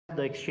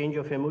The exchange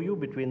of MOU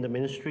between the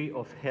Ministry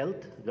of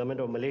Health,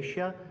 Government of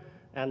Malaysia,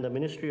 and the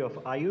Ministry of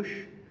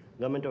Ayush,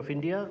 Government of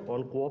India,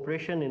 on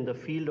cooperation in the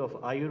field of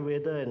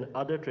Ayurveda and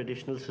other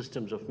traditional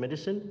systems of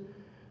medicine.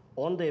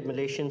 On the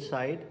Malaysian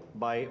side,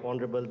 by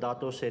Honorable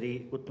Dato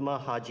Seri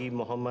Utma Haji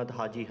Muhammad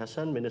Haji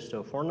Hassan, Minister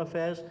of Foreign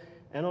Affairs,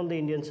 and on the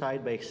Indian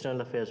side by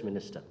External Affairs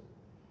Minister.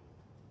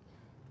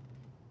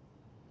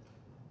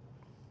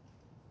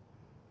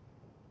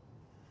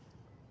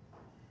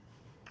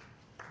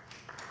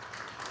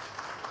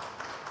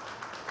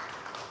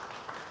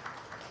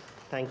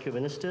 Thank you,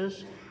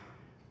 Ministers.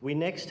 We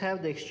next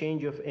have the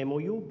exchange of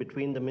MOU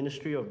between the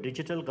Ministry of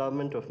Digital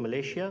Government of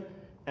Malaysia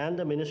and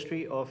the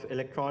Ministry of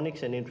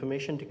Electronics and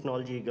Information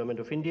Technology,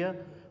 Government of India,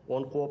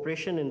 on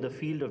cooperation in the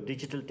field of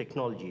digital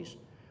technologies.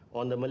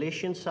 On the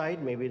Malaysian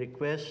side, may we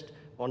request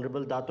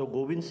Honorable Dato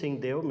Govind Singh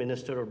Deo,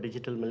 Minister of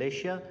Digital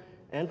Malaysia,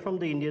 and from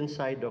the Indian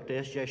side, Dr.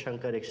 S.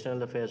 Jaishankar,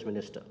 External Affairs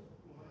Minister.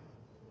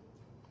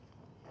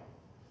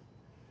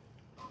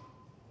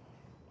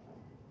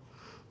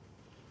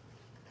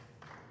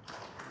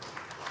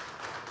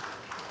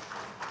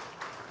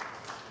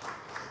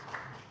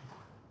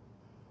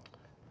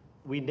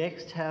 We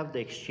next have the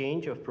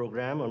exchange of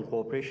program on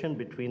cooperation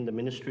between the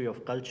Ministry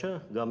of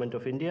Culture, Government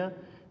of India,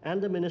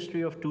 and the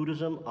Ministry of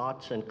Tourism,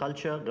 Arts and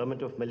Culture,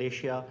 Government of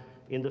Malaysia,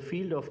 in the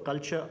field of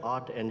culture,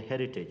 art and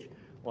heritage.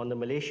 On the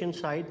Malaysian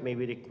side, may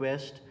we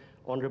request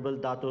Honorable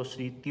Dato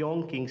Sri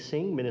Tiong King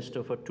Sing,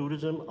 Minister for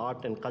Tourism,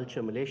 Art and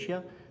Culture,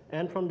 Malaysia,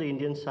 and from the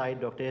Indian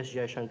side, Dr. S.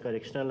 Jaishankar,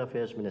 External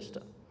Affairs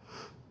Minister.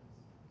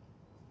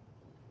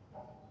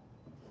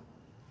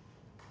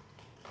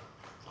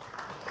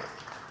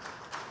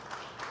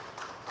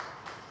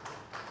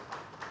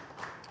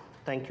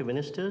 Thank you,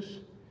 Ministers.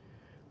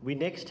 We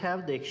next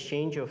have the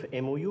exchange of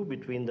MOU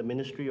between the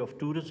Ministry of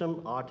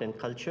Tourism, Art and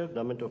Culture,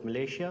 Government of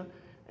Malaysia,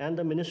 and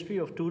the Ministry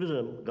of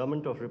Tourism,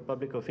 Government of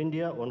Republic of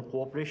India, on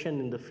cooperation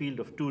in the field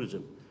of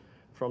tourism.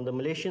 From the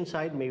Malaysian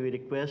side, may we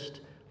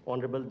request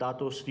Honorable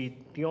Dato Sri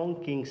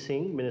Tiong King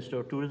Sing,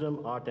 Minister of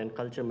Tourism, Art and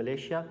Culture,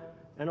 Malaysia,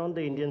 and on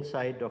the Indian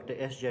side, Dr.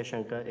 S.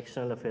 Jaishankar,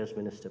 External Affairs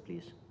Minister,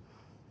 please.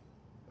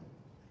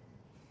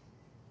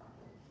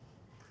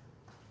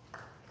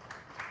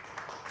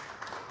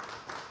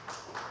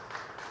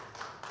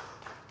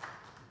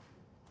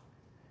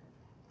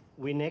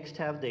 We next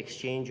have the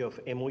exchange of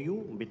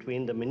MOU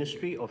between the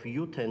Ministry of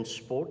Youth and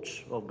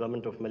Sports of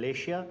Government of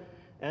Malaysia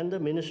and the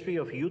Ministry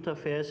of Youth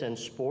Affairs and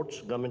Sports,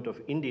 Government of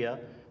India,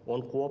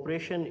 on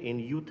cooperation in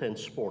youth and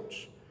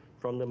sports.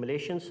 From the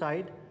Malaysian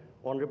side,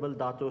 Honorable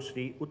Dato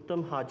Sri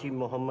Uttam Haji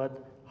Muhammad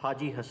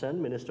Haji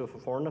Hassan, Minister for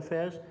Foreign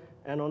Affairs,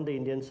 and on the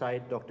Indian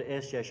side, Dr.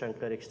 S.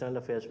 Jaishankar, External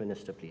Affairs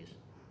Minister, please.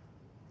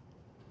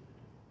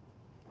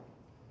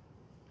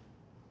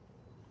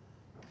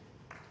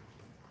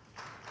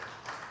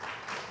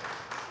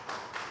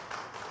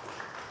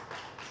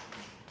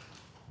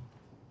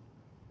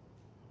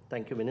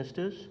 Thank you,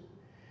 Ministers.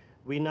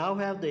 We now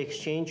have the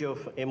exchange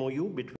of MOU between